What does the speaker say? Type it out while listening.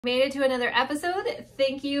Made it to another episode.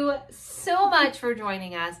 Thank you so much for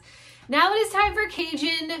joining us. Now it is time for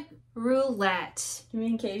CAGEan Roulette. You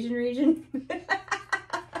mean Cajun region? No,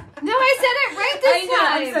 I said it right this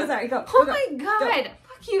time. I'm so sorry. Go. Oh my God. Go.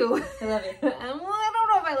 Fuck you. I love you. Well, I don't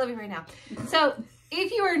know if I love you right now. So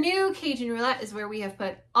if you are new, CAGEan Roulette is where we have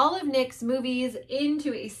put all of Nick's movies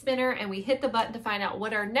into a spinner and we hit the button to find out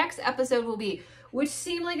what our next episode will be, which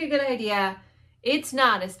seemed like a good idea. It's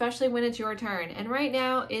not, especially when it's your turn. And right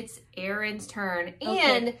now, it's Erin's turn. Okay.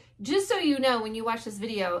 And just so you know, when you watch this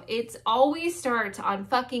video, it always starts on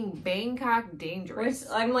fucking Bangkok Dangerous.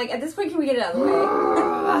 I'm like, at this point, can we get it out of the way?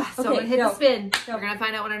 So I'm going to hit the spin. Go. We're going to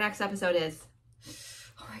find out what our next episode is.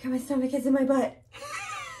 Oh my God, my stomach is in my butt.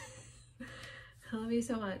 I love you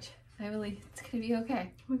so much. I believe it's going to be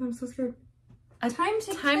okay. Oh my God, I'm so scared. Time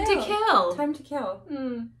to kill. Time to kill.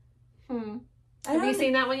 Have you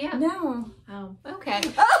seen that one yet? No. Oh, okay.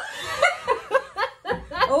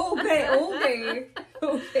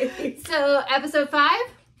 Okay. So, episode 5,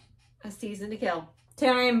 A Season to Kill.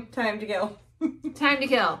 Time to kill. Time to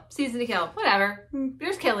kill. Season to kill. Whatever.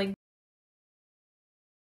 There's killing.